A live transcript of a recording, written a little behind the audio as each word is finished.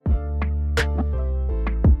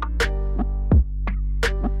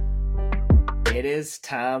it is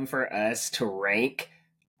time for us to rank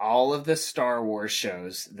all of the Star Wars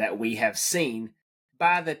shows that we have seen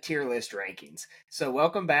by the tier list rankings. So,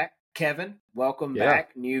 welcome back, Kevin. Welcome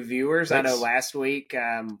back, new viewers. Thanks. I know last week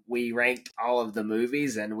we ranked all of the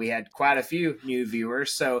movies and we had quite a few new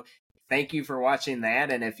viewers. So, thank you for watching that.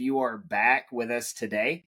 And if you are back with us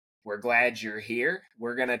today, we're glad you're here.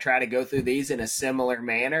 We're going to try to go through these in a similar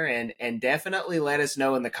manner and definitely let us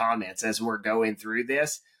know in the comments as we're going through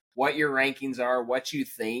this what your rankings are, what you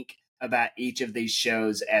think about each of these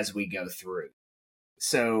shows as we go through.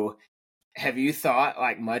 So, have you thought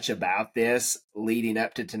like much about this leading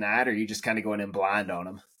up to tonight, or are you just kind of going in blind on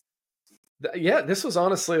them? Yeah, this was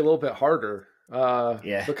honestly a little bit harder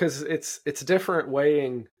because it's different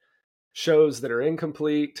weighing shows that are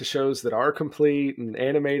incomplete to shows that are complete and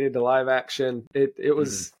animated to live action. It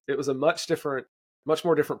was a much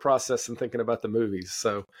more different process than thinking about the movies.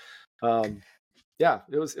 So yeah,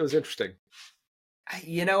 it was interesting.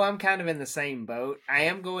 You know, I'm kind of in the same boat. I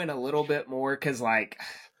am going a little bit more because, like,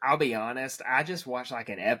 I'll be honest, I just watch like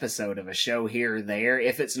an episode of a show here or there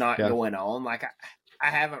if it's not going on. Like,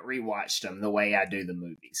 I haven't rewatched them the way I do the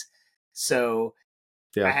movies. So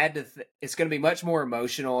I had to, it's going to be much more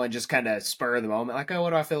emotional and just kind of spur of the moment. Like, oh,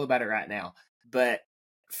 what do I feel about it right now? But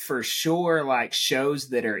for sure, like shows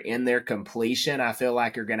that are in their completion, I feel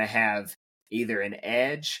like are going to have either an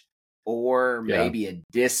edge or maybe a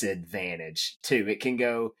disadvantage too. It can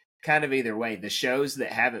go kind of either way. The shows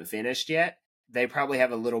that haven't finished yet, they probably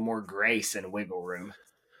have a little more grace and wiggle room.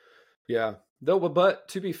 Yeah. Though, but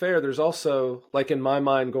to be fair, there's also, like in my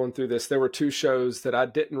mind going through this, there were two shows that I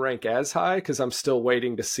didn't rank as high because I'm still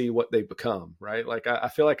waiting to see what they become, right? Like I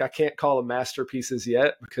feel like I can't call them masterpieces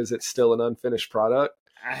yet because it's still an unfinished product.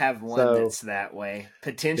 I have one that's that way.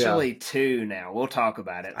 Potentially two now. We'll talk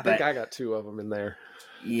about it. I think I got two of them in there.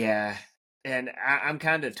 Yeah. And I'm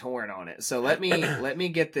kind of torn on it. So let me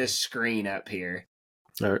get this screen up here.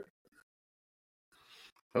 All right.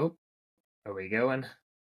 Oh, are we going?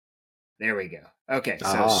 There we go. Okay,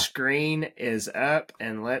 so screen is up,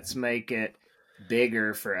 and let's make it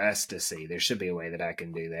bigger for us to see. There should be a way that I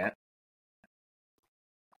can do that.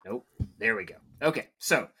 Nope. There we go. Okay,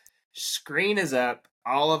 so screen is up.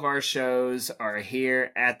 All of our shows are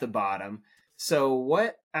here at the bottom. So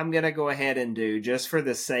what I'm going to go ahead and do, just for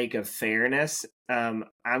the sake of fairness, I'm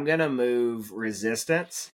going to move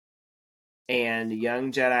Resistance and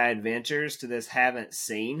Young Jedi Adventures to this haven't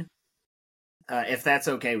seen, if that's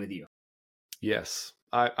okay with you. Yes,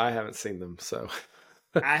 I haven't seen them, so.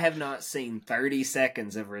 I have not seen 30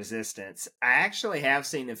 seconds of Resistance. I actually have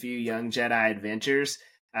seen a few Young Jedi Adventures.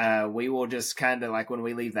 We will just kind of like when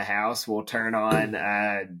we leave the house, we'll turn on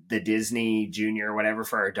the Disney Junior or whatever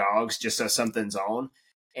for our dogs just so something's on.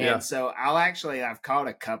 And so I've caught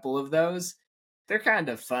a couple of those. They're kind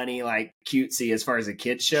of funny, like cutesy as far as a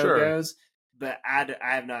kid's show goes. But I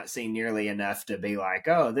have not seen nearly enough to be like,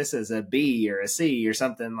 oh, this is a B or a C or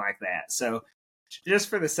something like that. So just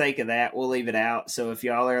for the sake of that, we'll leave it out. So if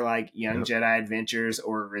y'all are like Young Jedi Adventures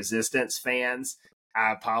or Resistance fans,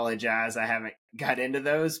 I apologize. I haven't got into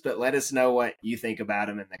those, but let us know what you think about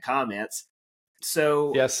them in the comments.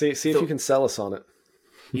 So see if you can sell us on it.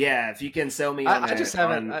 Yeah, if you can sell me on I just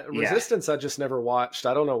haven't. Resistance, I just never watched.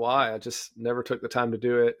 I don't know why. I just never took the time to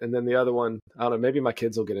do it. And then the other one, I don't know, maybe my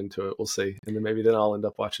kids will get into it. We'll see. And then maybe I'll end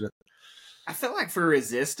up watching it. I feel like for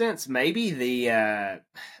Resistance, maybe I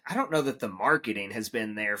don't know that the marketing has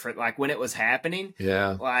been there for like when it was happening.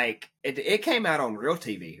 Yeah. Like it came out on real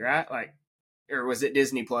TV, right? Like, or was it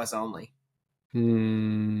Disney Plus only? I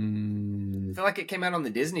feel like it came out on the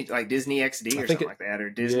Disney, like Disney XD or something like that, or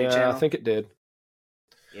Disney Channel. Yeah, I think it did.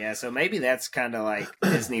 Yeah, so maybe that's kind of like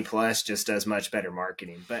Disney Plus just does much better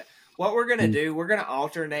marketing. But what we're going to do, we're going to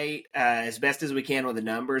alternate as best as we can with the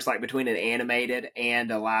numbers, like between an animated and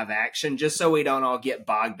a live action, just so we don't all get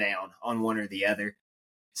bogged down on one or the other.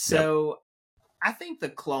 So I think the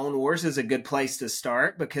Clone Wars is a good place to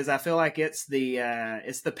start because I feel like it's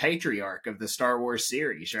the patriarch of the Star Wars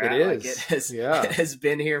series, right? It is. It has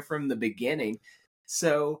been here from the beginning.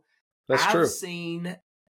 So that's true.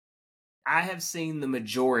 I have seen the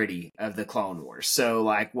majority of the Clone Wars. So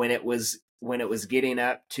like when it was getting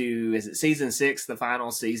up to, is it season 6, the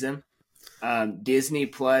final season? Disney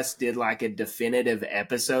Plus did like a definitive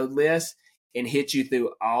episode list and hit you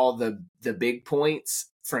through all the big points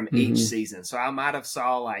from each season. So I might have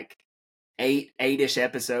saw like eight-ish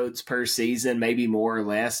episodes per season, maybe more or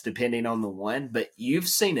less, depending on the one. But you've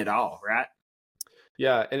seen it all, right?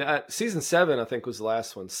 Yeah, and season 7, I think, was the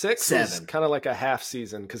last one. 6 was kind of like a half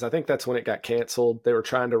season, because I think that's when it got canceled. They were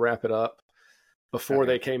trying to wrap it up before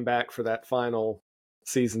they came back for that final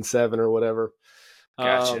season 7 or whatever.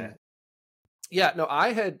 Gotcha. Yeah, no,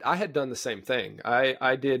 I had done the same thing.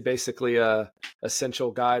 I did basically a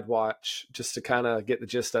essential guide watch just to kind of get the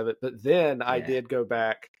gist of it, but then I did go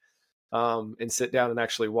back and sit down and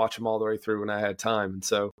actually watch them all the way through when I had time. And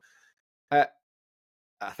so I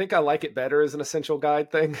think I like it better as an essential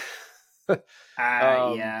guide thing.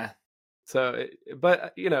 Yeah. So,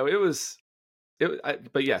 but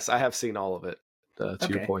but yes, I have seen all of it. To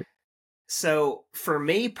your point. So for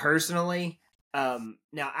me personally,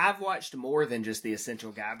 now I've watched more than just the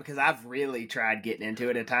Essential Guide because I've really tried getting into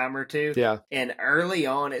it a time or two. Yeah. And early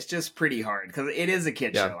on, it's just pretty hard because it is a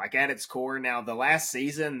kid show, like at its core. Now, the last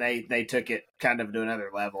season, they took it kind of to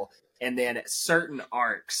another level, and then certain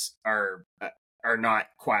arcs are not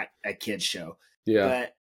quite a kid show. Yeah.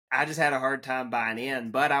 But I just had a hard time buying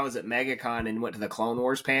in. But I was at MegaCon and went to the Clone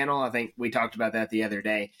Wars panel. I think we talked about that the other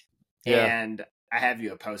day. Yeah. And I have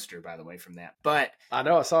you a poster, by the way, from that. But I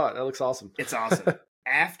know, I saw it. That looks awesome. It's awesome.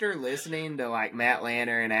 After listening to like Matt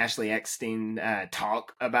Lanner and Ashley Eckstein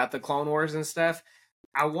talk about the Clone Wars and stuff,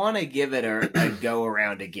 I want to give it a go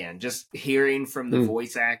around again. Just hearing from the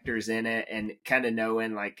voice actors in it and kind of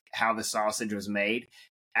knowing like how the sausage was made.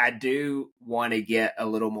 I do want to get a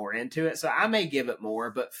little more into it, so I may give it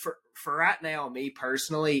more. But for right now, me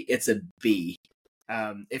personally, it's a B.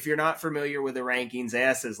 If you're not familiar with the rankings,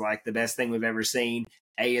 S is like the best thing we've ever seen.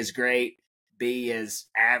 A is great. B is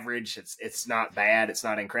average. It's not bad. It's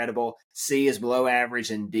not incredible. C is below average,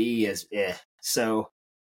 and D is eh. So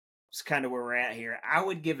it's kind of where we're at here. I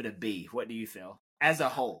would give it a B. What do you feel as a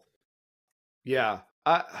whole? Yeah,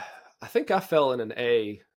 I think I fell in an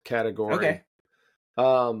A category. Okay.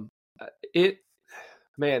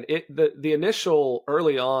 The initial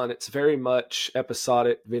early on, it's very much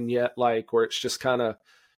episodic vignette like, where it's just kind of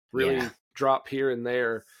really drop here and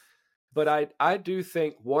there. But I do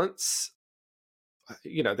think once,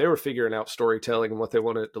 they were figuring out storytelling and what they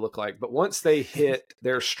wanted it to look like, but once they hit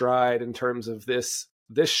their stride in terms of this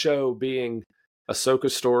show being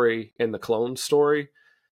Ahsoka's story and the clone story,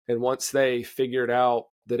 and once they figured out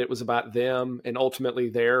that it was about them and ultimately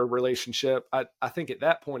their relationship, I think at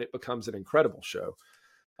that point it becomes an incredible show.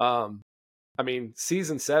 I mean,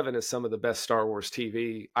 season 7 is some of the best Star Wars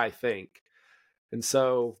TV, I think. And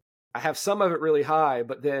so I have some of it really high,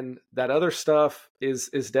 but then that other stuff is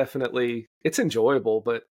definitely, it's enjoyable,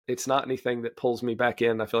 but it's not anything that pulls me back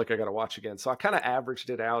in. I feel like I got to watch again. So I kind of averaged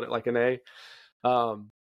it out at like an A,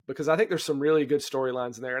 because I think there's some really good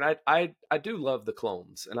storylines in there. And I do love the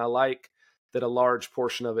clones, and I like that a large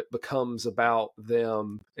portion of it becomes about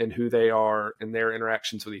them and who they are and their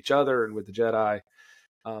interactions with each other and with the Jedi.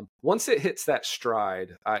 Once it hits that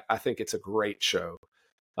stride, I think it's a great show.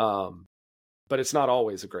 But it's not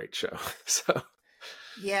always a great show. So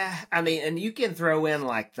yeah, I mean, and you can throw in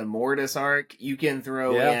like the Mortis arc. You can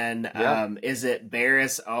throw in, is it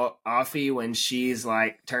Barriss Offee when she's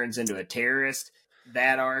like turns into a terrorist?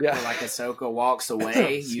 That arc where like Ahsoka walks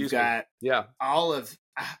away. You've got all of,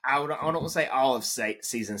 I don't want to say all of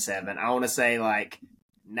season 7. I want to say like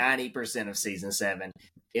 90% of season 7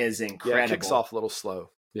 is incredible. Yeah, it kicks off a little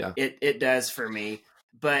slow. Yeah, it does for me.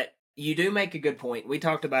 But you do make a good point. We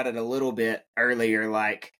talked about it a little bit earlier.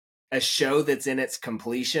 Like a show that's in its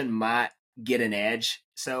completion might get an edge.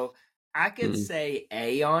 So I could say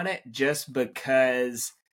A on it just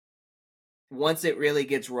because once it really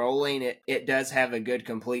gets rolling, it does have a good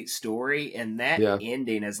complete story, and that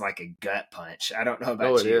ending is like a gut punch. I don't know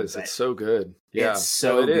about you. It is. It's so good. Yeah, it's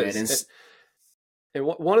so good. And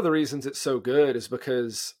one of the reasons it's so good is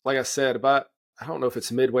because, like I said, about, I don't know if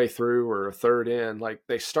it's midway through or a third in, like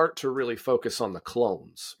they start to really focus on the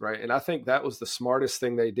clones, right? And I think that was the smartest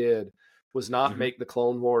thing they did, was not make the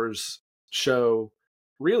Clone Wars show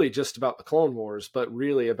really just about the Clone Wars, but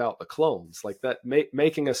really about the clones. Like that,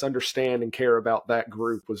 making us understand and care about that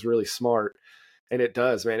group was really smart. And it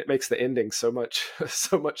does, man. It makes the ending so much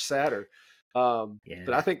sadder.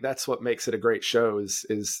 But I think that's what makes it a great show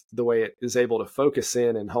is the way it is able to focus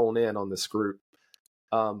in and hone in on this group.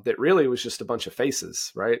 That really was just a bunch of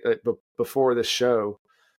faces, right? Before this show,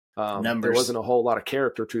 there wasn't a whole lot of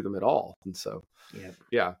character to them at all. And so,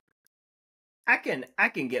 I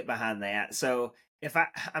can get behind that. So if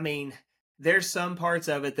I mean, there's some parts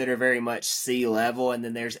of it that are very much C level, and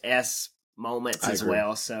then there's S moments as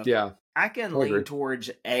well. So I can lean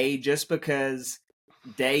towards A just because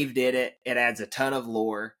Dave did it. It adds a ton of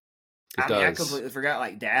lore. I completely forgot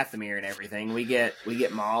like Dathomir and everything. We get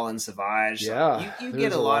Maul and Savage. Yeah, you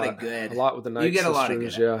get a lot of good. A lot with the Night Sisters. You get a lot of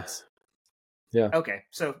good. Yeah. Okay,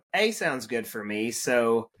 so A sounds good for me.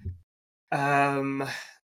 So,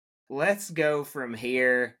 let's go from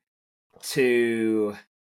here to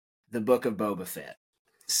the Book of Boba Fett.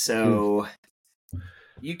 So,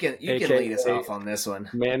 You can lead us off on this one.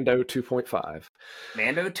 Mando 2.5.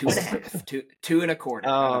 Mando 2.5.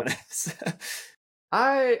 2.25.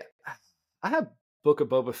 I have Book of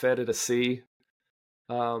Boba Fett at a C.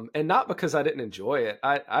 And not because I didn't enjoy it.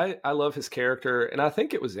 I love his character, and I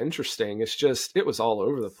think it was interesting. It's just it was all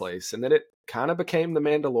over the place, and then it kind of became The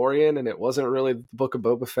Mandalorian, and it wasn't really the Book of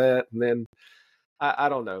Boba Fett. And then I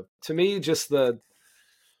don't know. To me, just the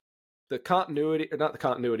continuity, or not the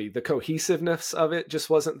continuity, the cohesiveness of it just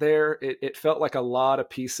wasn't there. It felt like a lot of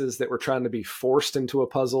pieces that were trying to be forced into a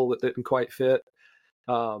puzzle that didn't quite fit.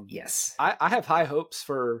 Yes, I have high hopes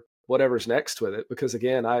for whatever's next with it, because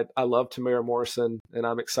again, I love Tamara Morrison, and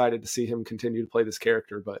I'm excited to see him continue to play this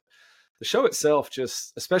character. But the show itself,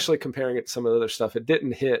 just especially comparing it to some of the other stuff, it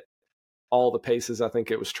didn't hit all the paces I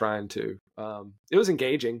think it was trying to. It was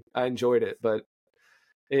engaging. I enjoyed it, but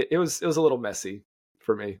it was a little messy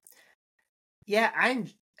for me. Yeah,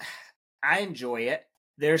 I enjoy it.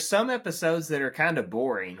 There's some episodes that are kind of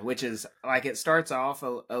boring, which is like it starts off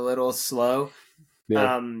a little slow.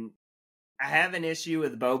 Yeah. I have an issue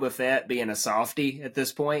with Boba Fett being a softie at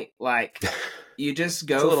this point. Like, you just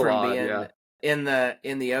go from odd, being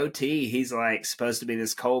in the OT, he's like supposed to be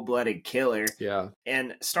this cold-blooded killer. Yeah.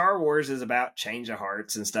 And Star Wars is about change of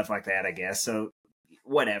hearts and stuff like that, I guess. So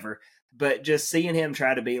whatever. But just seeing him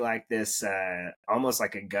try to be like this, almost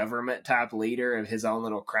like a government type leader of his own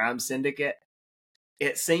little crime syndicate,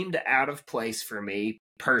 it seemed out of place for me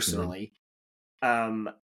personally. Mm-hmm.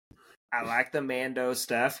 I like the Mando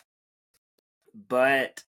stuff,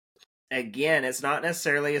 but again, it's not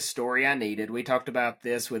necessarily a story I needed. We talked about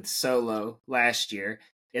this with Solo last year.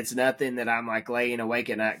 It's nothing that I'm like laying awake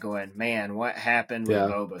at night going, man, what happened with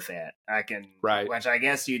Boba Fett? Which I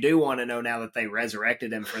guess you do want to know now that they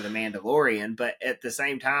resurrected him for the Mandalorian, but at the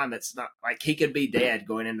same time, it's not like he could be dead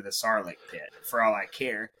going into the Sarlacc pit for all I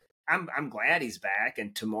care. I'm glad he's back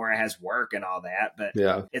and Tamora has work and all that, but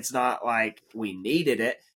it's not like we needed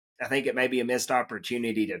it. I think it may be a missed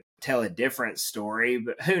opportunity to tell a different story,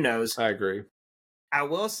 but who knows? I agree. I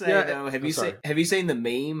will say though, have you seen the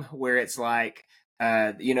meme where it's like,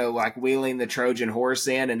 like wheeling the Trojan horse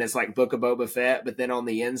in, and it's like Book of Boba Fett, but then on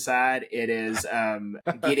the inside it is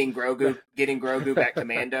getting Grogu back to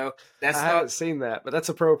Mando. I haven't seen that, but that's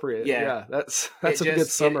appropriate. Yeah, that's a good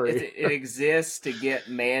summary. It exists to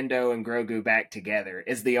get Mando and Grogu back together.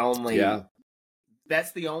 Is the only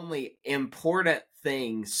that's the only important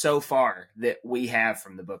thing so far that we have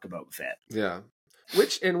from the Book of Boba Fett. Yeah.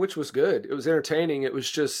 Which was good. It was entertaining. It was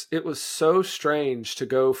so strange to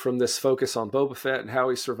go from this focus on Boba Fett and how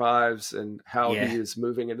he survives and how he is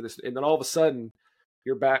moving into this. And then all of a sudden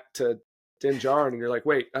you're back to Din Djarin and you're like,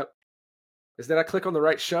 wait, did I click on the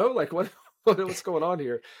right show? Like what's going on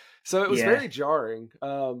here? So it was very jarring.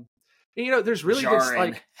 There's really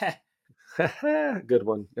jarring. this like, good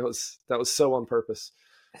one. That was so on purpose.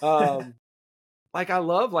 Like I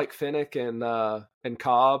love like Fennec and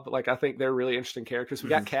Cobb. Like I think they're really interesting characters. We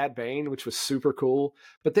got Cad Bane, which was super cool.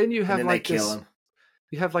 But then you have like this,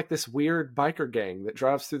 you have like this weird biker gang that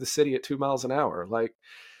drives through the city at 2 miles an hour. Like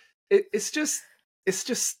it's just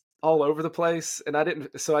all over the place. And I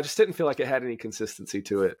just didn't feel like it had any consistency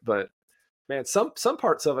to it. But man, some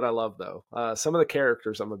parts of it I love though. Some of the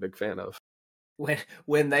characters I'm a big fan of.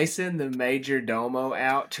 When they send the Major Domo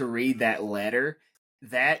out to read that letter,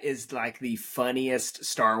 that is like the funniest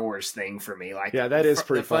Star Wars thing for me. Like, that is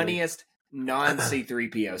pretty funny. Funniest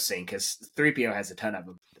non-C-3PO scene, because 3PO has a ton of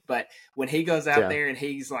them. But when he goes out there and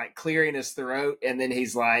he's like clearing his throat, and then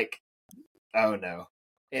he's like, "Oh no,"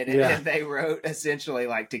 and they wrote essentially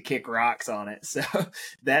like to kick rocks on it. So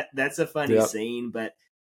that's a funny scene. But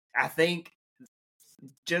I think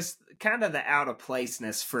just kind of the out of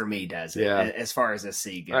placeness for me does it as far as a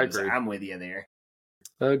C goes. I'm with you there.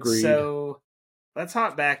 Agreed. So let's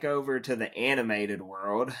hop back over to the animated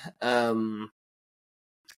world.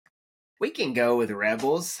 We can go with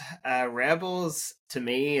Rebels. Rebels, to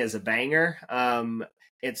me, is a banger.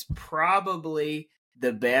 It's probably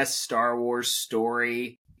the best Star Wars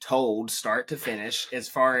story told start to finish, as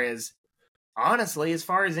far as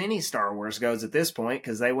any Star Wars goes at this point,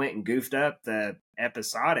 because they went and goofed up the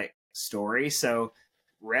episodic story. So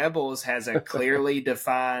Rebels has a clearly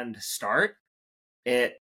defined start.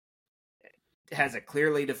 It has a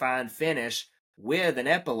clearly defined finish with an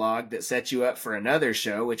epilogue that sets you up for another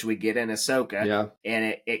show, which we get in Ahsoka. Yeah.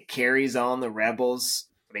 And it carries on the Rebels,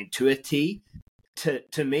 to a T.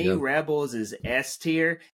 To me, Rebels is S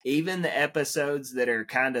tier. Even the episodes that are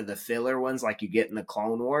kind of the filler ones, like you get in the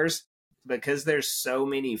Clone Wars, because there's so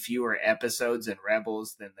many fewer episodes in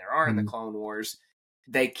Rebels than there are in the Clone Wars,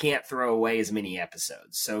 they can't throw away as many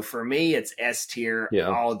episodes. So for me, it's S tier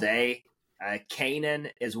all day. Kanan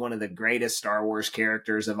is one of the greatest Star Wars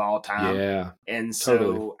characters of all time. Yeah, and so,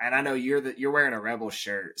 totally. And I know you're wearing a Rebel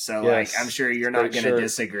shirt, so yes, like I'm sure you're not going to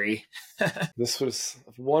disagree. This was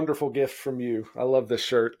a wonderful gift from you. I love this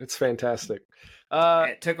shirt. It's fantastic.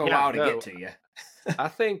 It took a while to get to you. I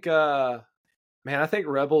think, man, I think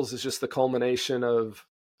Rebels is just the culmination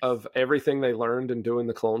of everything they learned in doing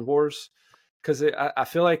the Clone Wars. Because I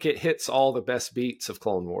feel like it hits all the best beats of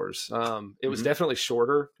Clone Wars. It was definitely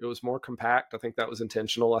shorter. It was more compact. I think that was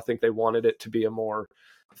intentional. I think they wanted it to be a more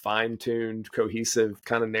fine-tuned, cohesive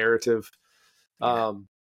kind of narrative. Yeah.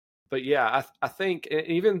 But yeah, I think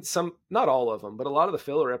even some, not all of them, but a lot of the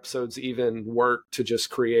filler episodes even work to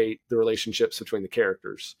just create the relationships between the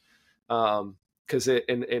characters. Because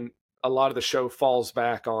and a lot of the show falls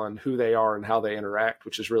back on who they are and how they interact,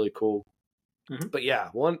 which is really cool. Mm-hmm. But yeah,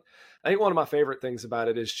 I think one of my favorite things about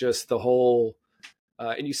it is just the whole,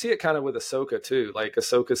 and you see it kind of with Ahsoka too. Like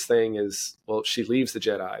Ahsoka's thing is, well, she leaves the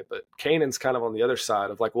Jedi, but Kanan's kind of on the other side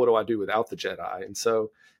of like, what do I do without the Jedi? And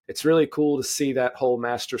so it's really cool to see that whole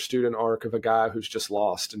master student arc of a guy who's just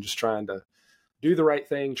lost and just trying to do the right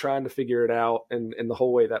thing, trying to figure it out, and the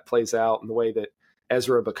whole way that plays out and the way that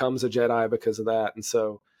Ezra becomes a Jedi because of that. And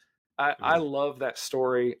so I love that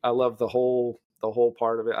story. I love the whole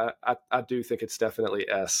part of it. I do think it's definitely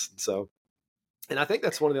S. So, and I think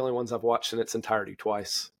that's one of the only ones I've watched in its entirety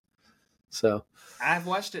twice. So I've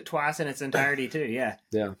watched it twice in its entirety too. Yeah.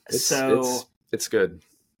 Yeah. It's good.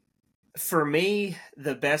 For me,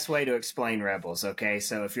 the best way to explain Rebels. Okay.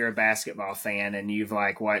 So if you're a basketball fan and you've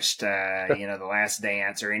like watched, The Last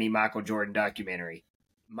Dance or any Michael Jordan documentary,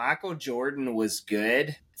 Michael Jordan was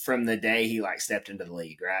good from the day he like stepped into the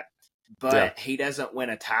league. Right. But he doesn't win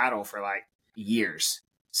a title for like years.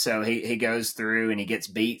 So he goes through and he gets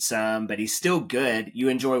beat some, but he's still good. You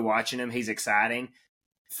enjoy watching him. He's exciting.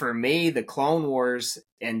 For me, the Clone Wars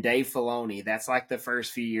and Dave Filoni, that's like the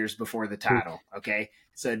first few years before the title. Okay.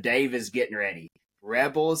 So Dave is getting ready.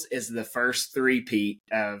 Rebels is the first three-peat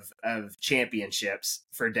of championships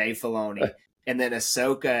for Dave Filoni. And then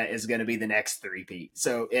Ahsoka is going to be the next three-peat.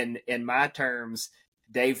 So in my terms,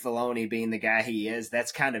 Dave Filoni being the guy he is,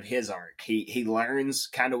 that's kind of his arc. He learns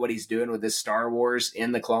kind of what he's doing with his Star Wars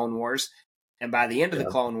in the Clone Wars. And by the end of the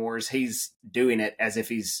Clone Wars, he's doing it as if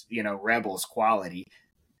he's, Rebels quality.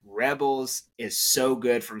 Rebels is so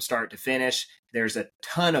good from start to finish. There's a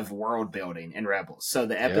ton of world building in Rebels. So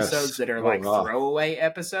the episodes that are throwaway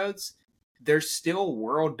episodes, there's still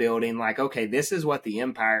world building. Like, okay, this is what the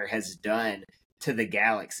Empire has done to the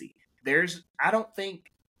galaxy.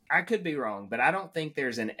 I could be wrong, but I don't think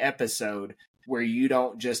there's an episode where you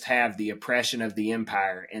don't just have the oppression of the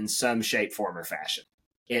Empire in some shape, form, or fashion.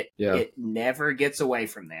 It never gets away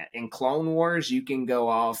from that. In Clone Wars, you can go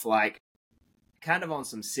off like kind of on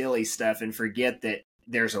some silly stuff and forget that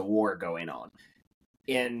there's a war going on.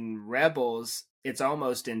 In Rebels, it's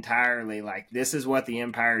almost entirely like, this is what the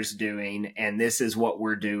Empire's doing, and this is what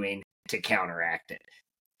we're doing to counteract it.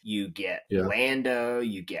 You get Lando,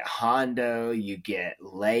 you get Hondo, you get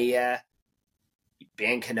Leia,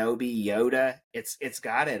 Ben Kenobi, Yoda. It's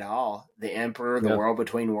got it all. The Emperor, the World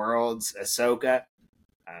Between Worlds, Ahsoka.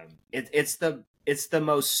 It's the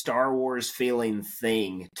most Star Wars feeling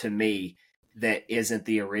thing to me that isn't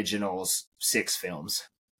the original's 6 films.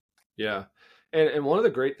 Yeah. And one of the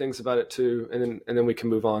great things about it too, and then we can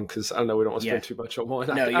move on because I don't know, we don't want to spend too much on one.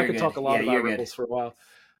 No, I could talk a lot about Rebels for a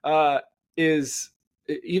while. Is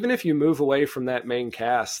even if you move away from that main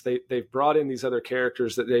cast, they've brought in these other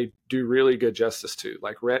characters that they do really good justice to,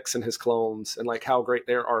 like Rex and his clones, and like how great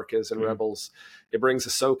their arc is in Rebels. It brings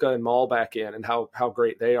Ahsoka and Maul back in, and how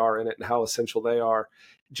great they are in it, and how essential they are.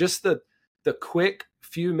 Just the quick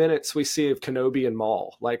few minutes we see of Kenobi and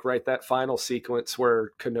Maul, like that final sequence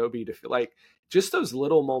where Kenobi, like just those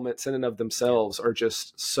little moments in and of themselves are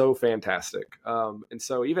just so fantastic. And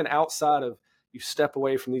so even outside of, you step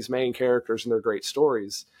away from these main characters and their great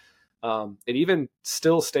stories, it even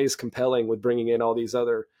still stays compelling with bringing in all these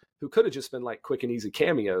other who could have just been like quick and easy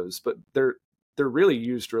cameos, but they're really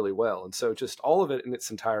used really well. And so just all of it in its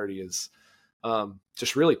entirety is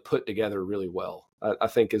just really put together really well, I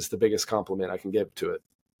think is the biggest compliment I can give to it.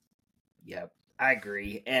 Yep, I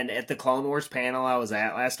agree. And at the Clone Wars panel I was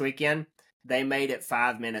at last weekend, they made it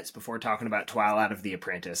 5 minutes before talking about Twilight of the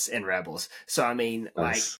Apprentice and Rebels. So, I mean,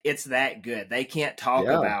 like, it's that good. They can't talk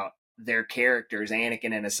about their characters,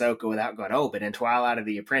 Anakin and Ahsoka, without going, but in Twilight of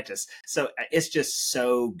the Apprentice. So it's just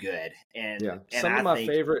so good. And some of my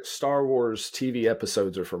favorite Star Wars TV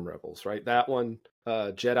episodes are from Rebels, right? That one,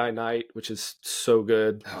 Jedi Knight, which is so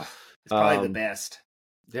good. Oh, it's probably the best.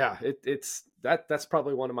 Yeah, that's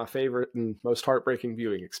probably one of my favorite and most heartbreaking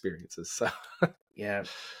viewing experiences. So yeah.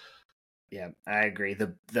 Yeah, I agree.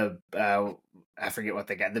 The I forget what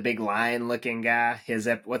the big lion looking guy.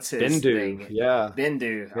 What's his Bendu, thing? yeah.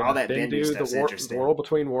 Bendu. Yeah, All that Bendu Bendu, stuff's the interesting. world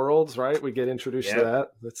between worlds, right? We get introduced to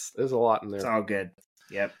Yep, that. There's a lot in it's there. all good.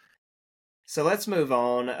 Yep. So let's move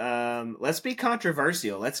on. Let's be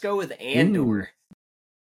controversial. Let's go with Andor.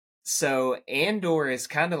 So Andor is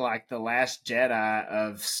kind of like the Last Jedi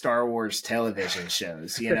of Star Wars television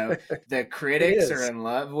shows. You know, the critics are in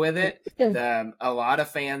love with it. A lot of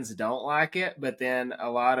fans don't like it, but then a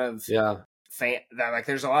lot of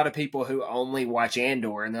there's a lot of people who only watch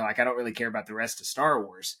Andor, and they're like, I don't really care about the rest of Star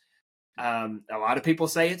Wars. A lot of people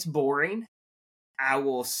say it's boring. I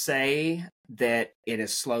will say that it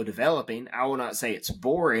is slow developing. I will not say it's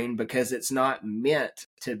boring because it's not meant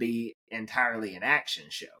to be entirely an action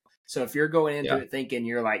show. So if you're going into it thinking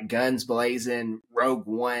you're like guns blazing, Rogue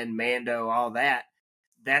One, Mando, all that,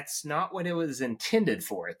 that's not what it was intended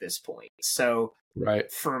for at this point. So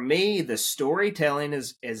for me, the storytelling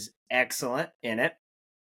is excellent in it.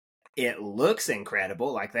 It looks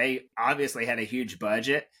incredible. Like they obviously had a huge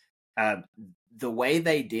budget. The way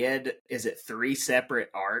they did, is it 3 separate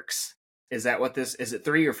arcs? Is that what this is? It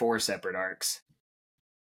 3 or 4 separate arcs?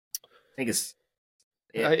 I think it's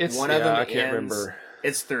one of them. I can't remember.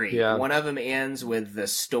 It's 3. Yeah. One of them ends with the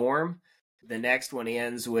storm. The next one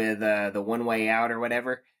ends with the One Way Out or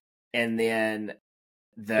whatever, and then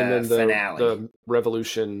the finale, the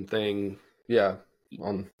revolution thing. Yeah,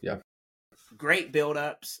 Great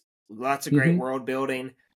build-ups, lots of great world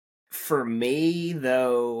building. For me,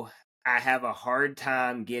 though, I have a hard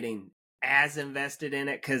time getting as invested in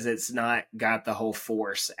it because it's not got the whole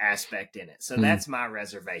Force aspect in it. So that's my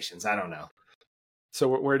reservations. I don't know. So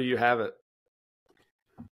where do you have it?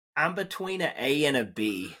 I'm between an A and a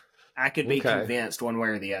B. I could be convinced one way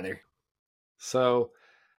or the other. So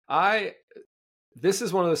this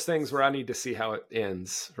is one of those things where I need to see how it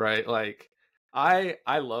ends, right? Like I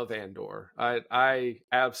love Andor. I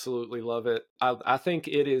absolutely love it. I think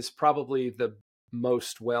it is probably the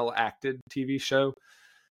most well acted TV show.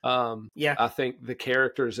 I think the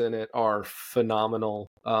characters in it are phenomenal.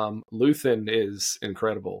 Luthen is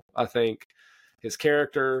incredible. I think his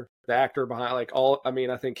character, the actor behind,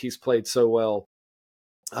 I think he's played so well.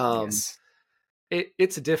 Yes.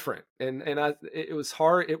 It's different, and it was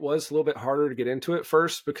hard. It was a little bit harder to get into it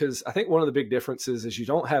first because I think one of the big differences is you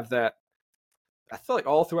don't have that. I feel like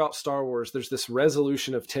all throughout Star Wars, there's this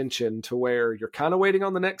resolution of tension to where you're kind of waiting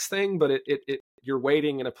on the next thing, but you're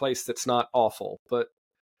waiting in a place that's not awful. But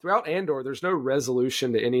throughout Andor, there's no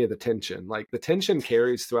resolution to any of the tension. Like the tension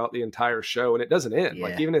carries throughout the entire show, and it doesn't end. Yeah.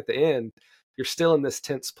 Like even at the end, you're still in this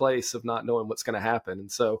tense place of not knowing what's going to happen.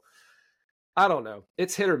 And so, I don't know.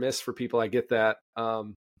 It's hit or miss for people. I get that.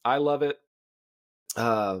 I love it.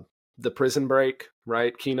 The Prison Break,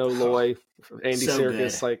 right? Kino Loy, Andy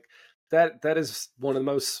Serkis, good. Like that is one of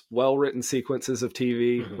the most well-written sequences of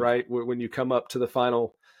TV, right? When you come up to the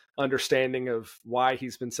final understanding of why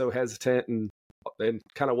he's been so hesitant and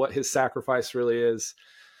kind of what his sacrifice really is.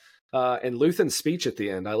 And Luthen's speech at the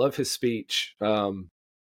end. I love his speech.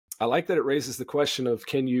 I like that it raises the question of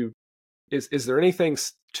is there anything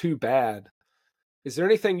too bad? Is there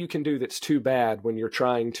anything you can do that's too bad when you're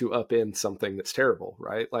trying to upend something that's terrible,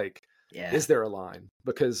 right? Like, is there a line?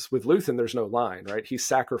 Because with Luthen, there's no line, right? He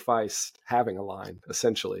sacrificed having a line,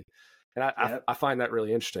 essentially. And I find that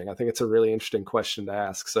really interesting. I think it's a really interesting question to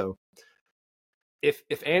ask. So if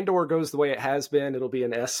Andor goes the way it has been, it'll be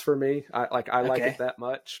an S for me. I like it that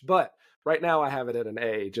much. But right now I have it at an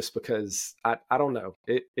A just because I don't know.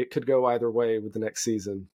 It could go either way with the next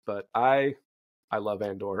season. But I love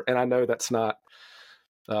Andor. And I know that's not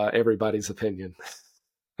everybody's opinion.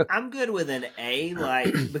 I'm good with an A,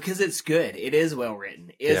 because it's good. It is well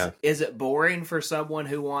written. Is it boring for someone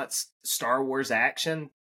who wants Star Wars action?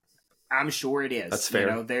 I'm sure it is. That's fair.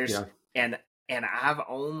 You know, and I've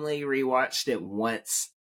only rewatched it once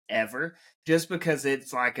ever, just because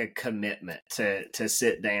it's like a commitment to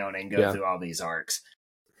sit down and go through all these arcs.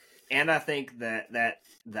 And I think that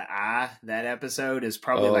that episode is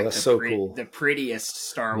probably the prettiest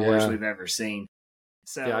Star Wars we've ever seen.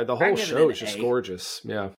 So the whole show is just gorgeous.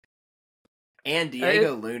 Yeah. And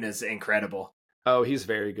Diego Luna's incredible. Oh, he's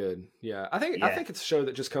very good. Yeah. I think it's a show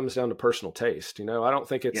that just comes down to personal taste. You know, I don't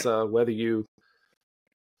think it's whether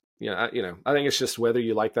I think it's just whether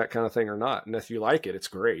you like that kind of thing or not. And if you like it, it's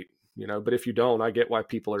great. You know, but if you don't, I get why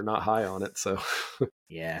people are not high on it. So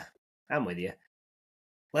yeah, I'm with you.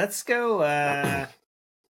 Let's go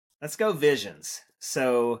Visions.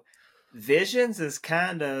 So Visions is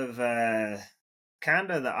kind of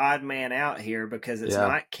the odd man out here because it's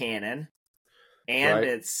not canon, and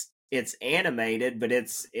it's animated, but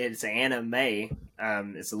it's anime.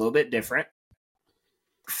 It's a little bit different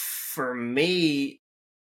for me,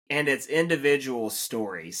 and it's individual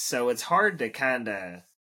stories, so it's hard to kind of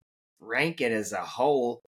rank it as a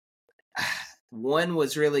whole. 1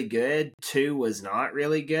 was really good, 2 was not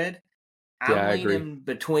really good. I'm leaning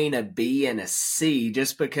between a B and a C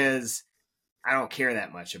just because I don't care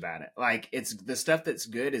that much about it. Like, it's the stuff that's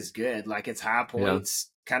good is good. Like, it's high points,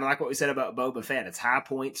 kind of like what we said about Boba Fett. Its high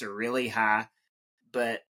points are really high,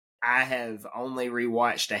 but I have only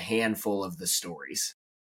rewatched a handful of the stories.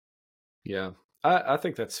 Yeah, I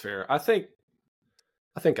think that's fair. I think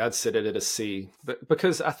I'd sit it at a C, but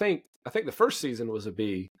because I think the first season was a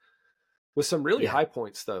B with some really high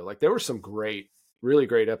points though. Like, there were some really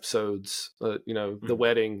great episodes. The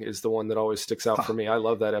wedding is the one that always sticks out for me. I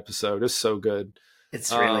love that episode. It's so good.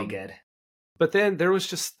 It's really good. But then there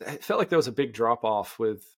was it felt like there was a big drop off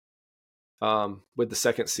with the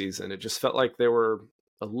second season. It just felt like they were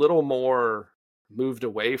a little more moved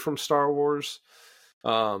away from Star Wars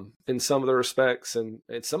in some of the respects, and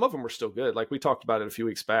some of them were still good. Like, we talked about it a few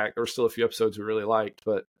weeks back. There were still a few episodes we really liked,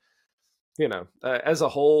 but as a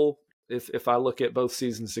whole, if I look at both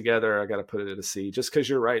seasons together, I got to put it at a C, just because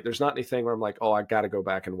you're right. There's not anything where I'm like, oh, I got to go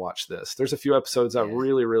back and watch this. There's a few episodes I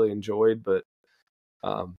really, really enjoyed, but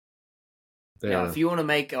if you want to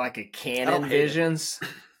make like a canon Visions,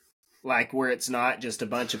 like where it's not just a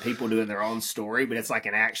bunch of people doing their own story, but it's like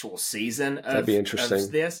an actual season of, that'd be interesting.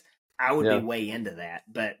 Of this, I would be way into that,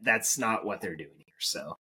 but that's not what they're doing here.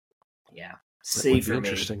 So, yeah, C for me.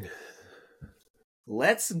 Interesting.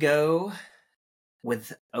 Let's go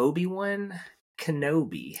with Obi-Wan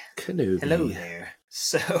Kenobi. Hello there.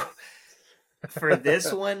 So, for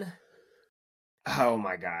this one, oh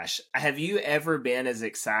my gosh. Have you ever been as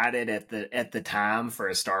excited at the time for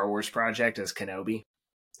a Star Wars project as Kenobi?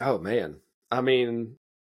 Oh man. I mean,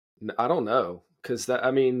 I don't know, cuz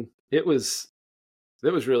it was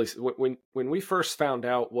really, when we first found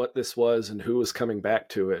out what this was and who was coming back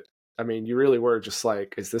to it. I mean, you really were just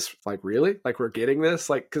like, is this like really? Like, we're getting this?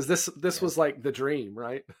 Like, because this was like the dream,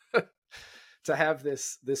 right? To have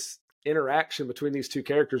this interaction between these two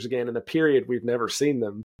characters again in a period we've never seen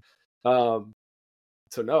them.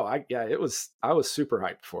 So no, I was super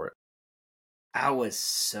hyped for it. I was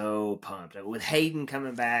so pumped with Hayden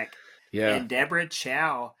coming back. Yeah, and Deborah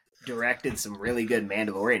Chow directed some really good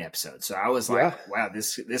Mandalorian episodes. So I was like, wow,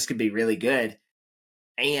 this could be really good.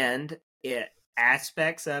 And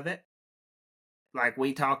aspects of it, like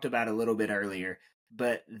we talked about a little bit earlier,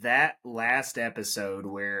 but that last episode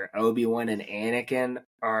where Obi-Wan and Anakin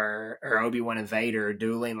or Obi-Wan and Vader are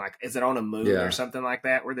dueling, like, is it on a moon or something like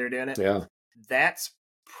that where they're doing it? Yeah. That's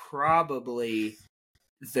probably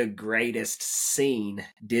the greatest scene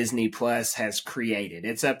Disney Plus has created.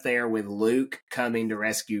 It's up there with Luke coming to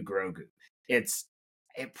rescue Grogu. It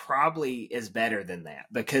probably is better than that,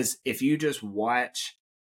 because if you just watch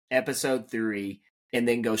episode 3 and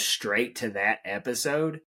then go straight to that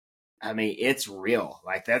episode, I mean, it's real.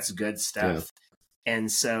 Like, that's good stuff. Yeah.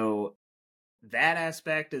 And so that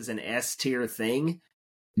aspect is an S tier thing.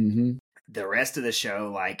 Mm-hmm. The rest of the show,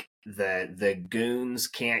 like the goons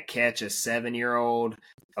can't catch a 7-year-old,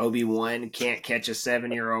 Obi-Wan can't catch a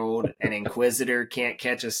 7-year-old, an Inquisitor can't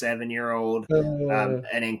catch a 7-year-old,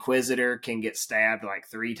 an Inquisitor can get stabbed like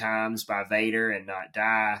 3 times by Vader and not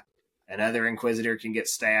die. Another Inquisitor can get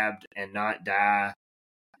stabbed and not die.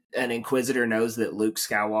 An Inquisitor knows that Luke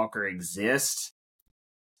Skywalker exists.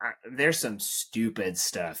 There's some stupid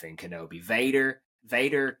stuff in Kenobi.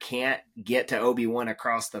 Vader can't get to Obi-Wan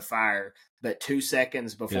across the fire, but 2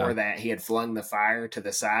 seconds before that, he had flung the fire to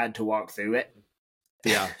the side to walk through it.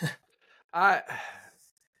 Yeah.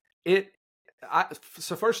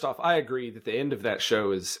 So first off, I agree that the end of that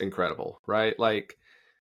show is incredible, right? Like,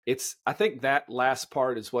 I think that last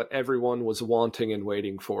part is what everyone was wanting and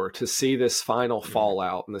waiting for, to see this final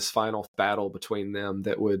fallout and this final battle between them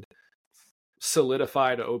that would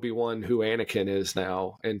solidify to Obi-Wan who Anakin is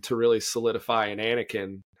now, and to really solidify in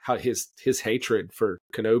Anakin how his hatred for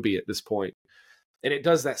Kenobi at this point. And it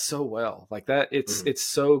does that so well. Like that, it's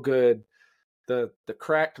so good. The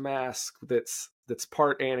cracked mask that's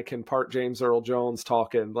part Anakin, part James Earl Jones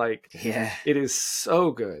talking, like, it is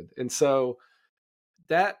so good. And so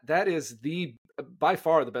that is by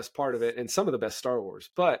far the best part of it, and some of the best Star Wars.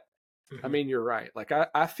 But I mean, you're right. Like,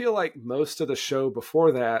 I feel like most of the show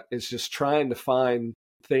before that is just trying to find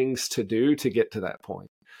things to do to get to that point.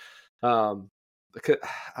 Because,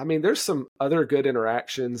 I mean, there's some other good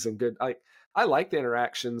interactions and good. I like the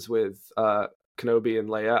interactions with Kenobi and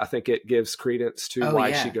Leia. I think it gives credence to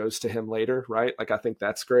why she goes to him later, right? Like, I think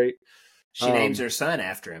that's great. She names her son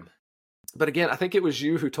after him. But again, I think it was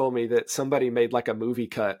you who told me that somebody made like a movie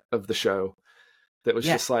cut of the show. that was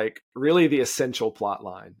just like really the essential plot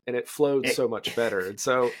line, and it flowed so much better. And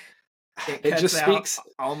so it just speaks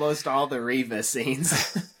almost all the Reva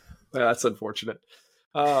scenes. Well, that's unfortunate.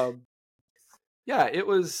 Yeah, it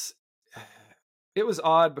was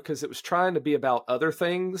odd because it was trying to be about other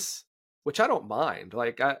things, which I don't mind.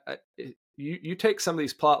 Like you take some of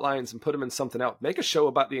these plot lines and put them in something else. Make a show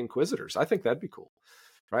about the Inquisitors. I think that'd be cool,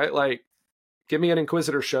 right? Like, give me an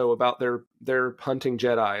Inquisitor show about their hunting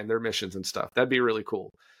Jedi and their missions and stuff. That'd be really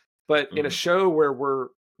cool. But in a show where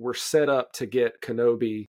we're set up to get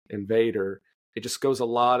Kenobi and Vader, it just goes a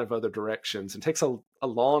lot of other directions and takes a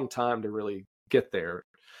long time to really get there.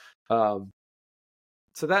 So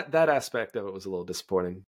that aspect of it was a little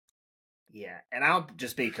disappointing. Yeah, and I'll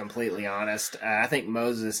just be completely honest. I think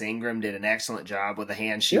Moses Ingram did an excellent job with the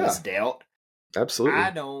hand she was dealt. Absolutely.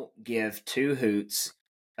 I don't give two hoots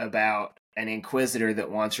about an Inquisitor that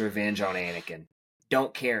wants revenge on Anakin.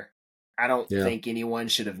 Don't care. I don't think anyone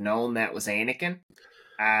should have known that was Anakin.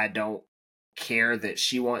 I don't care that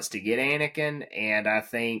she wants to get Anakin, and I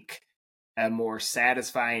think a more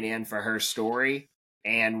satisfying end for her story,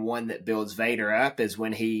 and one that builds Vader up, is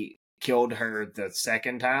when he killed her the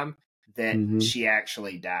second time, that she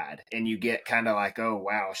actually died. And you get kind of like, oh,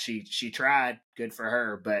 wow, she tried, good for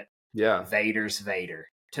her, but Vader's Vader.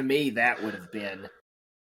 To me, that would have been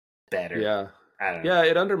better. Yeah. I don't know. Yeah,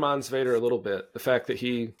 it undermines Vader a little bit. The fact that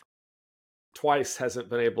he twice hasn't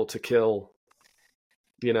been able to kill,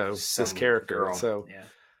 this character. Girl. So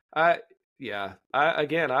I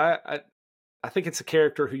think it's a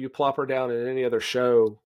character who you plop her down in any other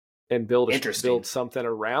show and build something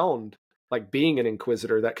around, like being an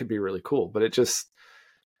Inquisitor. That could be really cool, but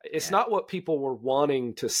it's not what people were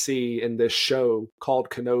wanting to see in this show called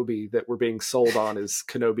Kenobi that we're being sold on as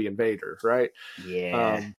Kenobi and Vader, right?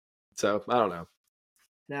 Yeah. So I don't know.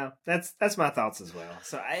 No, that's my thoughts as well.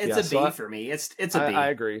 So it's a B for me. It's a B. I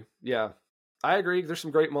agree. Yeah, I agree. There's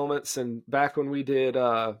some great moments, and back when we did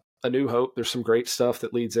A New Hope, there's some great stuff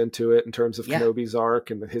that leads into it in terms of Kenobi's arc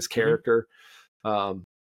and his character.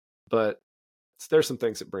 But there's some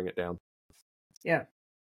things that bring it down. Yeah.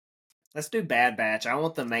 Let's do Bad Batch. I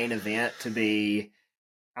want the main event to be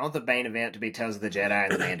Tales of the Jedi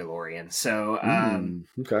and the Mandalorian. So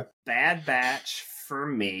okay. Bad Batch for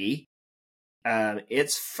me,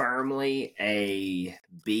 it's firmly a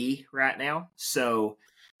B right now. So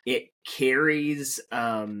it carries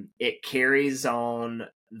on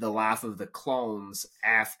the life of the clones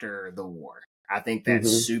after the war. I think that's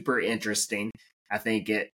super interesting. I think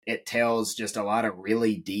it tells just a lot of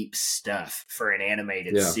really deep stuff for an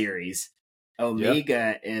animated series.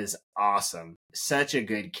 Omega is awesome. Such a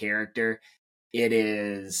good character. It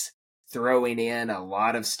is throwing in a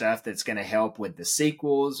lot of stuff that's going to help with the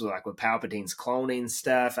sequels, like with Palpatine's cloning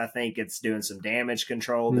stuff. I think it's doing some damage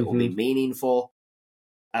control that will be meaningful.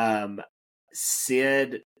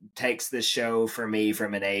 Sid takes the show for me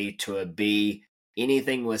from an A to a B.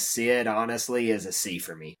 Anything with Sid, honestly, is a C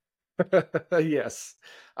for me. Yes.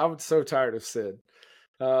 I'm so tired of Sid.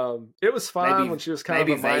 It was fine when she was kind of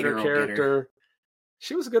a minor character.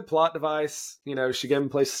 She was a good plot device. She gave him a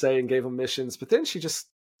place to stay and gave him missions, but then she just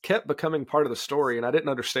kept becoming part of the story, and I didn't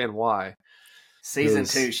understand why. Season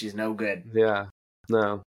 2, she's no good. Yeah.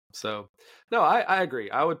 No. So, no, I agree.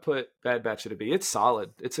 I would put Bad Batch at a B. It's solid.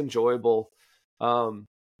 It's enjoyable.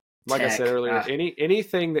 Like I said earlier,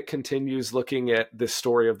 anything that continues looking at this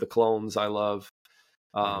story of the clones, I love.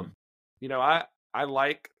 I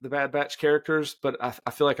like the Bad Batch characters, but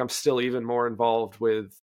I feel like I'm still even more involved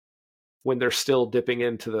with when they're still dipping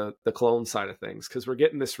into the clone side of things, because we're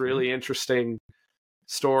getting this really interesting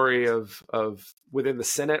story of within the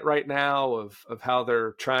Senate right now of how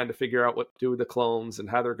they're trying to figure out what to do with the clones and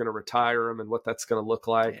how they're going to retire them and what that's going to look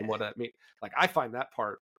like and what that means. Like, I find that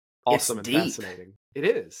part awesome and fascinating. It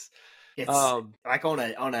is. It's like on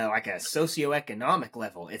a like a socioeconomic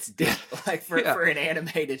level. It's deep, like for an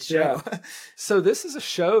animated show. Yeah. So this is a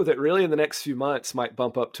show that really in the next few months might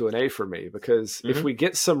bump up to an A for me, because if we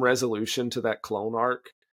get some resolution to that clone arc,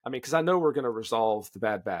 because I know we're going to resolve the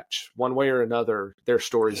Bad Batch one way or another. Their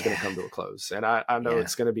story is going to come to a close, and I know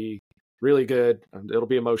it's going to be really good. It'll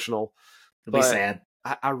be emotional. It'll be sad.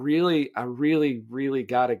 I really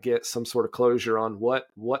got to get some sort of closure on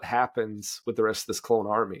what happens with the rest of this clone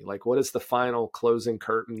army. Like, what is the final closing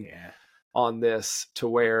curtain on this, to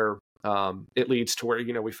where it leads to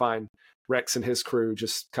where, we find Rex and his crew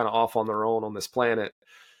just kind of off on their own on this planet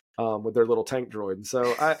with their little tank droid. And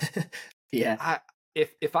so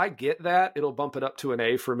if I get that, it'll bump it up to an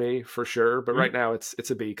A for me for sure. But right now it's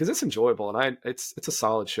a B, because it's enjoyable and it's a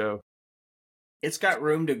solid show. It's got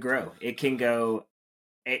room to grow. It can go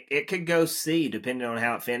it could go C depending on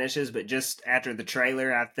how it finishes, but just after the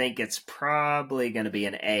trailer, I think it's probably going to be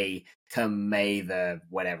an A come May the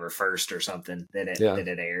whatever 1st or something that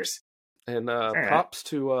it airs. And props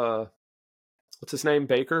to what's his name,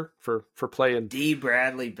 Baker, for playing D.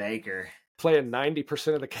 Bradley Baker, playing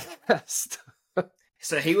 90% of the cast.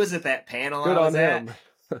 So he was at that panel. Good I was on him.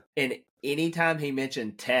 And anytime he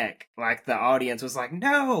mentioned tech, like the audience was like,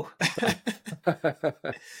 "No."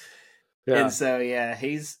 Yeah. And so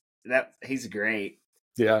he's great.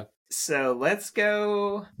 Yeah. So let's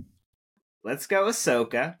go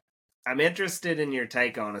Ahsoka. I'm interested in your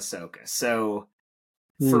take on Ahsoka. So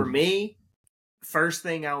for me, first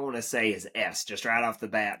thing I want to say is S, just right off the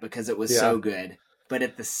bat, because it was so good. But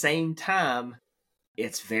at the same time,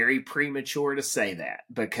 it's very premature to say that,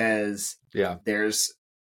 because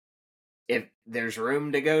if there's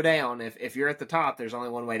room to go down, if you're at the top, there's only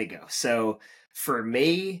one way to go. So for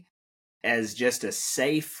me, as just a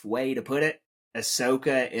safe way to put it,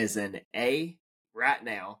 Ahsoka is an A right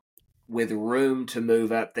now, with room to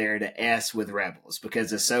move up there to S with Rebels,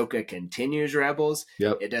 because Ahsoka continues Rebels.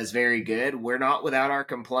 Yep. It does very good. We're not without our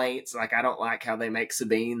complaints. Like, I don't like how they make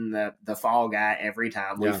Sabine the fall guy every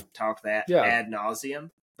time. We've talked that ad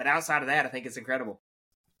nauseum. But outside of that, I think it's incredible.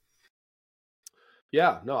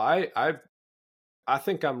 Yeah, no, I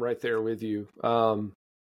think I'm right there with you.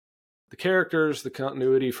 The characters, the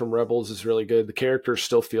continuity from Rebels is really good. The characters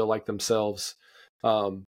still feel like themselves.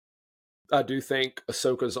 I do think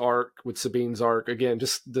Ahsoka's arc with Sabine's arc, again,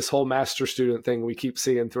 just this whole master student thing we keep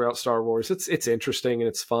seeing throughout Star Wars. It's interesting and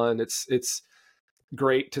it's fun. It's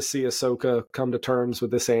great to see Ahsoka come to terms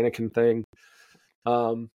with this Anakin thing.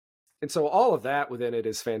 And so all of that within it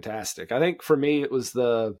is fantastic. I think for me, it was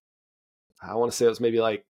I want to say it was maybe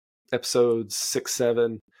like episodes 6,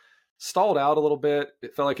 7, stalled out a little bit.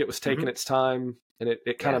 It felt like it was taking its time, and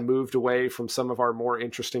it kind of moved away from some of our more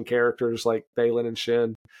interesting characters like Baylan and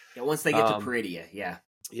Shin. Yeah, once they get to Peridia,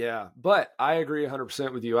 Yeah, but I agree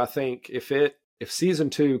 100% with you. I think if season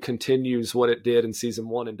 2 continues what it did in season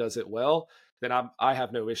 1 and does it well, then I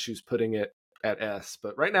have no issues putting it at S.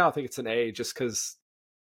 But right now I think it's an A, just because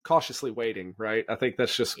cautiously waiting, right? I think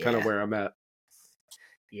that's just kind of where I'm at.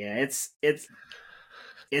 Yeah,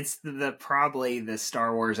 it's probably the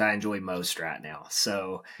Star Wars I enjoy most right now.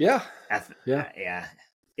 So yeah,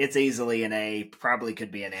 it's easily an A. Probably could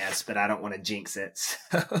be an S, but I don't want to jinx it.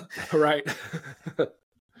 So. Right.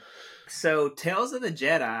 So Tales of the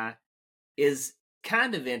Jedi is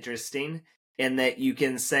kind of interesting in that you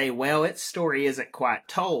can say, well, its story isn't quite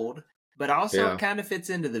told, but also it kind of fits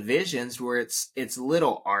into the Visions, where it's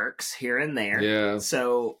little arcs here and there. Yeah.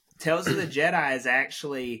 So Tales of the Jedi is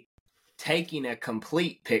actually taking a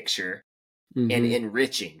complete picture and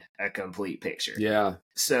enriching a complete picture. Yeah.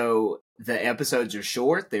 So the episodes are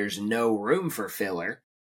short. There's no room for filler.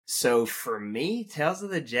 So for me, Tales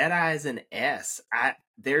of the Jedi is an S.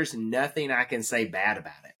 There's nothing I can say bad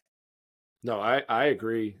about it. No, I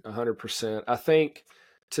agree 100%. I think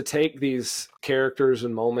to take these characters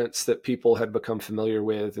and moments that people had become familiar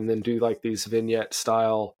with and then do like these vignette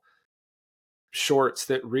style shorts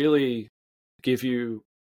that really give you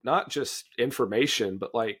not just information,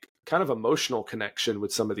 but like kind of emotional connection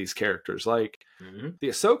with some of these characters. Like the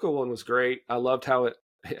Ahsoka one was great. I loved how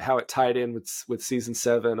it tied in with season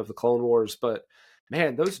 7 of the Clone Wars. But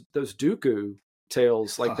man, those Dooku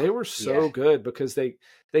tales, like they were so good, because they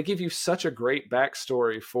give you such a great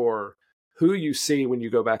backstory for who you see when you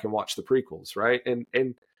go back and watch the prequels, right?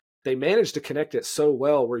 And they managed to connect it so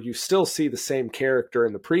well where you still see the same character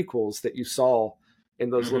in the prequels that you saw in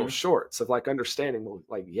those little shorts, of like understanding, well,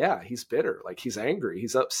 like, yeah, he's bitter, like he's angry,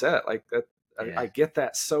 he's upset, like that. I get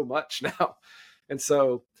that so much now. And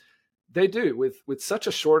so they do with such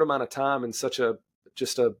a short amount of time and such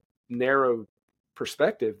just a narrow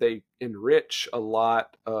perspective, they enrich a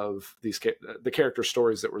lot of the character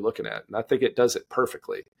stories that we're looking at. And I think it does it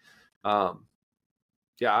perfectly. There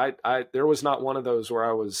was not one of those where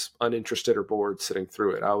I was uninterested or bored sitting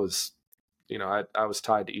through it. I was, I was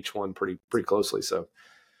tied to each one pretty closely. So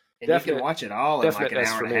and you can watch it all in like an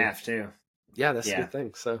hour and a half too. Yeah, that's a good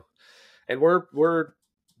thing. So, and we're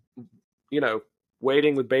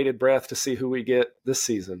waiting with bated breath to see who we get this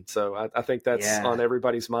season. So I think that's on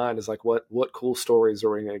everybody's mind, is like, what cool stories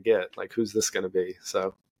are we going to get? Like, who's this going to be?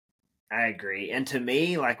 So I agree. And to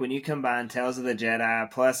me, like when you combine Tales of the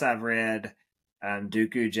Jedi, plus I've read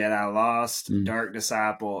Dooku Jedi Lost, Dark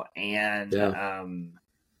Disciple, and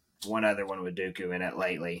one other one with Dooku in it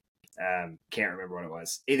lately. Can't remember what it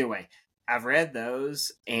was. Either way, I've read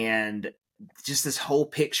those, and just this whole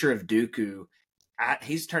picture of Dooku,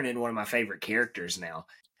 he's turned into one of my favorite characters now.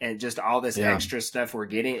 and just all this extra stuff we're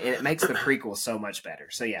getting, and it makes the prequel so much better.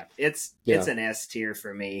 So yeah, it's an S tier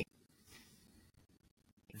for me.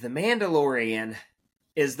 The Mandalorian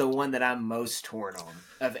is the one that I'm most torn on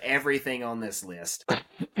of everything on this list.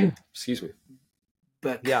 Excuse me.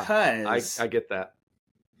 Because I get that.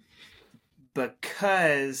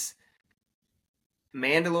 Because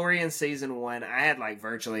Mandalorian season 1, I had like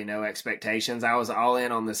virtually no expectations. I was all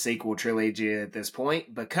in on the sequel trilogy at this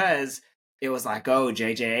point because it was like, oh,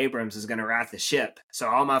 J.J. Abrams is going to write the ship. So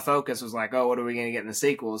all my focus was like, oh, what are we going to get in the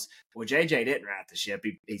sequels? Well, J.J. didn't write the ship.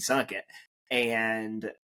 He sunk it.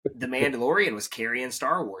 And The Mandalorian was carrying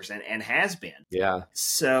Star Wars and has been. Yeah.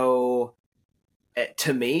 So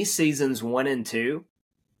to me, seasons 1 and 2,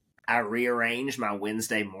 I rearranged my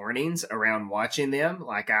Wednesday mornings around watching them.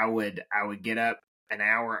 Like I would get up an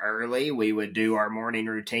hour early. We would do our morning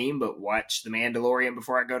routine, but watch The Mandalorian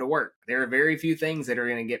before I go to work. There are very few things that are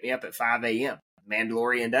going to get me up at 5 a.m.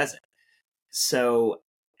 Mandalorian doesn't. So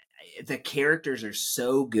the characters are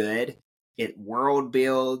so good. It world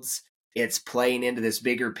builds. It's playing into this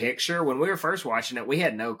bigger picture. When we were first watching it, we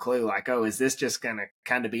had no clue. Like, oh, is this just going to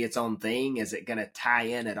kind of be its own thing? Is it going to tie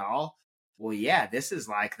in at all? Well, yeah, this is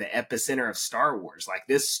like the epicenter of Star Wars. Like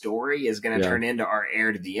this story is going to turn into our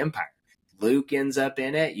heir to the Empire. Luke ends up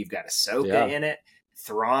in it. You've got Ahsoka in it.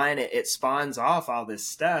 Thrawn, it spawns off all this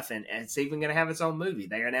stuff, and it's even going to have its own movie.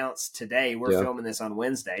 They announced today. We're filming this on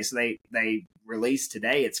Wednesday, so they released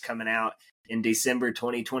today. It's coming out in December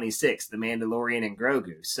 2026, The Mandalorian and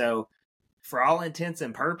Grogu. So for all intents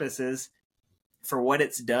and purposes, for what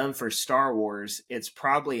it's done for Star Wars, it's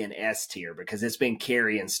probably an S tier because it's been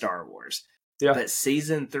carrying Star Wars. Yeah. But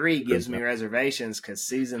season 3 gives me reservations because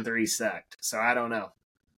season 3 sucked. So I don't know.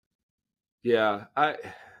 Yeah,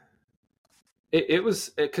 it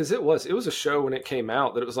was a show when it came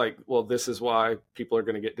out that it was like, well, this is why people are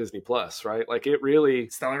going to get Disney Plus, right? Like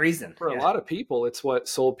it's the only reason for a lot of people. It's what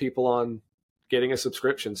sold people on getting a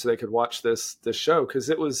subscription so they could watch this show because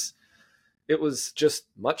it was just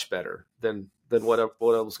much better than what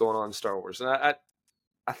was going on in Star Wars. And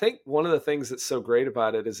I think one of the things that's so great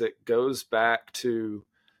about it is it goes back to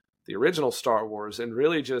the original Star Wars and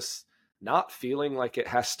really just not feeling like it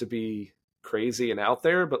has to be crazy and out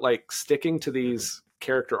there, but like sticking to these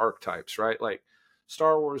character archetypes, right? Like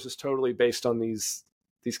Star Wars is totally based on these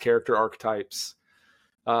character archetypes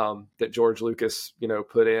that George Lucas,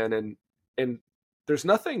 put in, and there's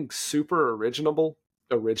nothing super original.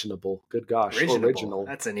 Good gosh, original.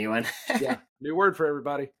 That's a new one. Yeah, new word for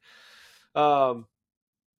everybody.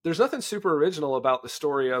 There's nothing super original about the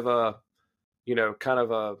story of a, kind of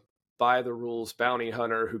a by the rules bounty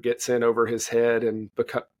hunter who gets in over his head and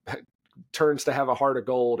turns to have a heart of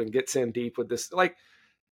gold and gets in deep with this. Like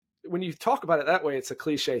when you talk about it that way, it's a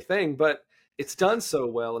cliche thing, but it's done so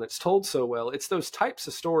well and it's told so well. It's those types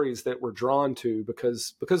of stories that we're drawn to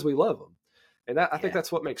because we love them. And I think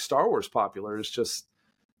that's what makes Star Wars popular is just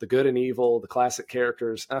the good and evil, the classic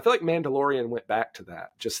characters. And I feel like Mandalorian went back to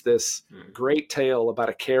that. Just this great tale about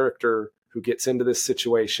a character who gets into this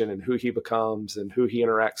situation and who he becomes and who he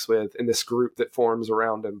interacts with and this group that forms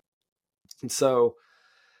around him. And so,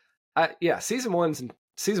 season 1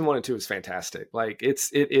 and 2 is fantastic. Like it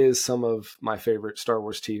is some of my favorite Star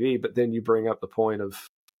Wars TV, but then you bring up the point of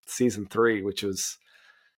season 3, which was,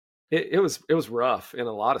 it was rough in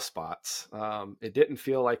a lot of spots. It didn't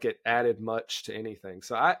feel like it added much to anything.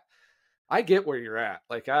 So I get where you're at.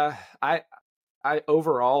 Like I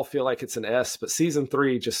overall feel like it's an S, but season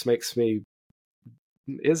 3 just makes me,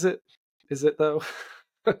 is it though?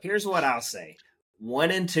 Here's what I'll say.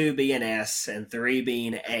 1 and 2 being S and 3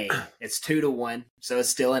 being A. It's 2-1, so it's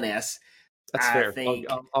still an S. That's fair.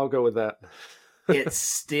 I'll go with that. It's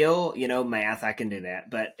still, math, I can do that,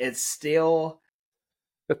 but it still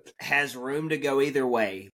has room to go either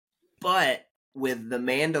way. But with The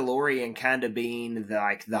Mandalorian kind of being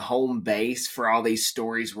the home base for all these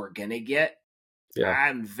stories we're going to get,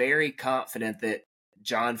 I'm very confident that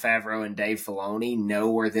Jon Favreau and Dave Filoni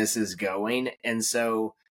know where this is going. And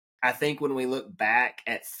so I think when we look back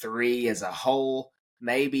at 3 as a whole,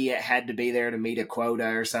 maybe it had to be there to meet a quota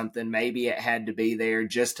or something. Maybe it had to be there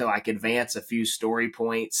just to advance a few story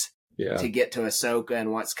points to get to Ahsoka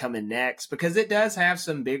and what's coming next. Because it does have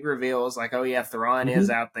some big reveals like, oh yeah, Thrawn is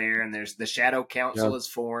out there and there's the Shadow Council is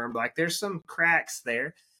formed. Like there's some cracks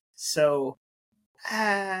there. So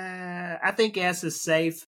I think S is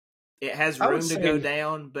safe. It has room to go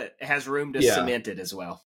down, but it has room to cement it as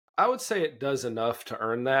well. I would say it does enough to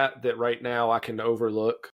earn that right now I can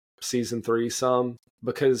overlook season 3 some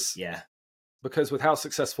because with how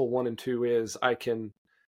successful 1 and 2 is, I can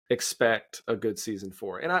expect a good season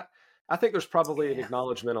 4. And I think there's probably an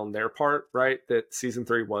acknowledgement on their part, right, that season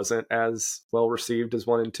 3 wasn't as well received as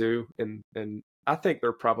 1 and 2, and I think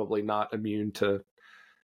they're probably not immune to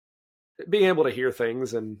being able to hear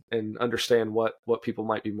things and understand what people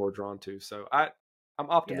might be more drawn to. So I'm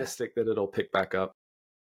optimistic that it'll pick back up.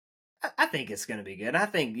 I think it's going to be good. I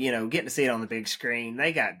think, getting to see it on the big screen,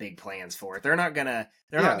 they got big plans for it. They're not going to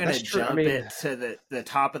jump it to the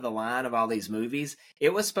top of the line of all these movies.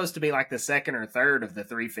 It was supposed to be like the second or third of the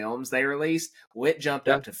 3 films they released. Well, it jumped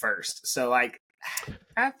up to first. So I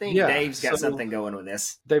think Dave's got something going with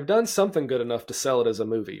this. They've done something good enough to sell it as a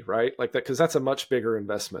movie, right? Like that, because that's a much bigger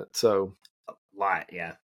investment. So a lot,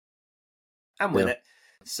 yeah. I'm with it.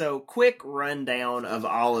 So quick rundown of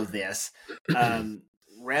all of this.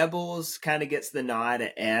 Rebels kind of gets the nod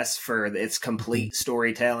at S for its complete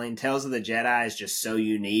storytelling. Tales of the Jedi is just so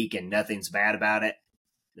unique and nothing's bad about it.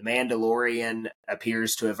 The Mandalorian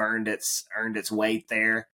appears to have earned its weight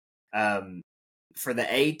there. For the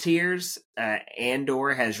A tiers,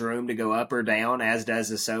 Andor has room to go up or down, as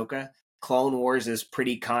does Ahsoka. Clone Wars is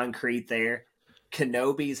pretty concrete there.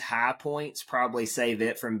 Kenobi's high points probably save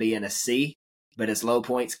it from being a C, but its low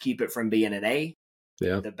points keep it from being an A.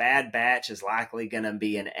 Yeah. The Bad Batch is likely going to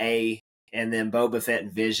be an A, and then Boba Fett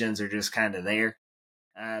and Visions are just kind of there.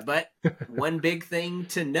 But one big thing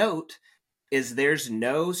to note is there's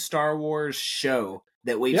no Star Wars show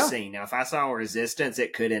that we've seen. Now, if I saw Resistance,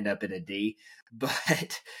 it could end up in a D,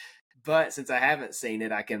 but since I haven't seen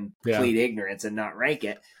it, I can plead ignorance and not rank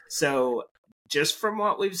it. So just from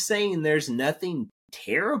what we've seen, there's nothing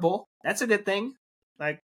terrible. That's a good thing.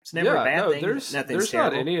 It's never a bad thing. There's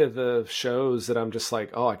not any of the shows that I'm just like,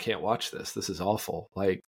 oh, I can't watch this. This is awful.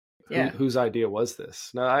 Whose idea was this?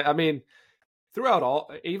 No, I mean, throughout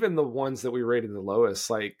even the ones that we rated the lowest,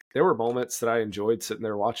 there were moments that I enjoyed sitting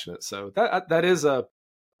there watching it. So that is a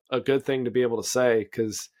good thing to be able to say,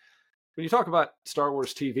 because when you talk about Star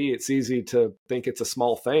Wars TV, it's easy to think it's a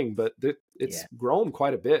small thing, but it's grown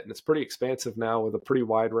quite a bit, and it's pretty expansive now with a pretty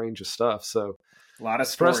wide range of stuff. So a lot of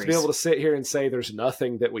stories. For us to be able to sit here and say there's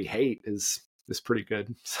nothing that we hate is pretty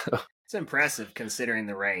good. So it's impressive considering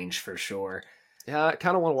the range, for sure. Yeah, I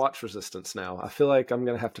kind of want to watch Resistance now. I feel like I'm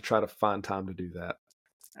going to have to try to find time to do that.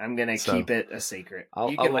 I'm going to keep it a secret.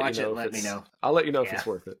 You can watch it and let me know. I'll let you know if it's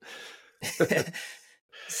worth it.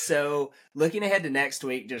 So looking ahead to next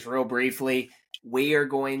week, just real briefly, we are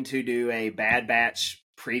going to do a Bad Batch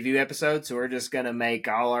preview episode. So we're just going to make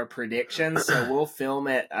all our predictions. So we'll film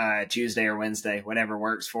it Tuesday or Wednesday, whatever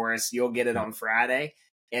works for us. You'll get it on Friday.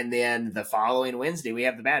 And then the following Wednesday, we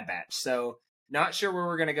have the Bad Batch. So not sure where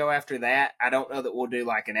we're going to go after that. I don't know that we'll do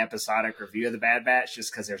like an episodic review of the Bad Batch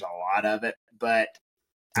just because there's a lot of it. But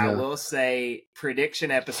I will say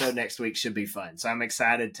prediction episode next week should be fun. So I'm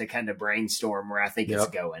excited to kind of brainstorm where I think it's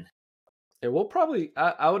going. And we'll probably,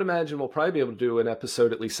 I would imagine we'll probably be able to do an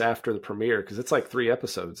episode at least after the premiere, because it's like 3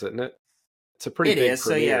 episodes, isn't it? It's a pretty big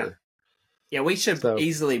premiere. So yeah, we should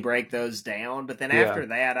easily break those down. But then after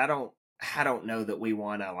that, I don't know that we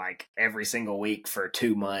want to every single week for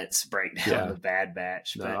 2 months break down the Bad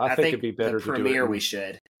Batch. No, but I think it'd be better the premiere we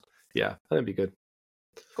should. Yeah, that'd be good.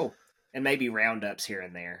 Cool. And maybe roundups here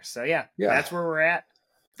and there. So that's where we're at.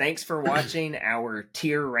 Thanks for watching our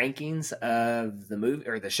tier rankings of the movie,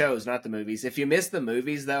 or the shows, not the movies. If you missed the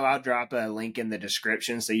movies, though, I'll drop a link in the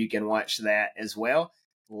description so you can watch that as well.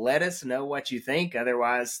 Let us know what you think.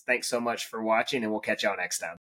 Otherwise, thanks so much for watching, and we'll catch y'all next time.